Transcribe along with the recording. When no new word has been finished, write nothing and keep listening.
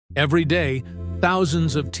Every day,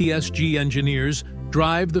 thousands of TSG engineers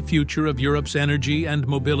drive the future of Europe's energy and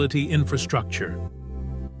mobility infrastructure.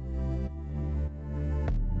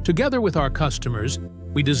 Together with our customers,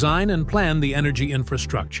 we design and plan the energy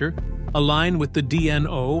infrastructure, align with the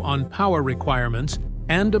DNO on power requirements,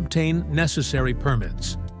 and obtain necessary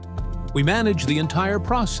permits. We manage the entire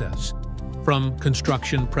process, from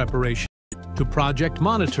construction preparation to project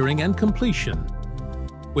monitoring and completion.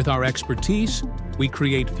 With our expertise, we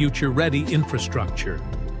create future-ready infrastructure.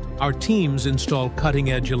 Our teams install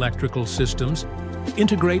cutting-edge electrical systems,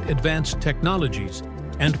 integrate advanced technologies,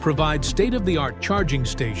 and provide state-of-the-art charging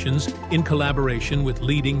stations in collaboration with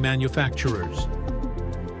leading manufacturers.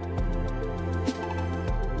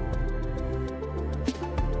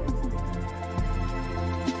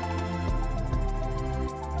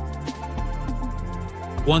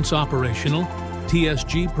 Once operational,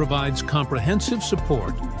 TSG provides comprehensive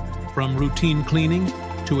support, from routine cleaning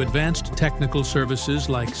to advanced technical services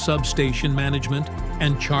like substation management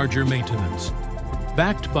and charger maintenance,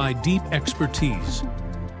 backed by deep expertise,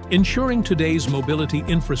 ensuring today's mobility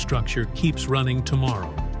infrastructure keeps running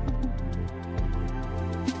tomorrow.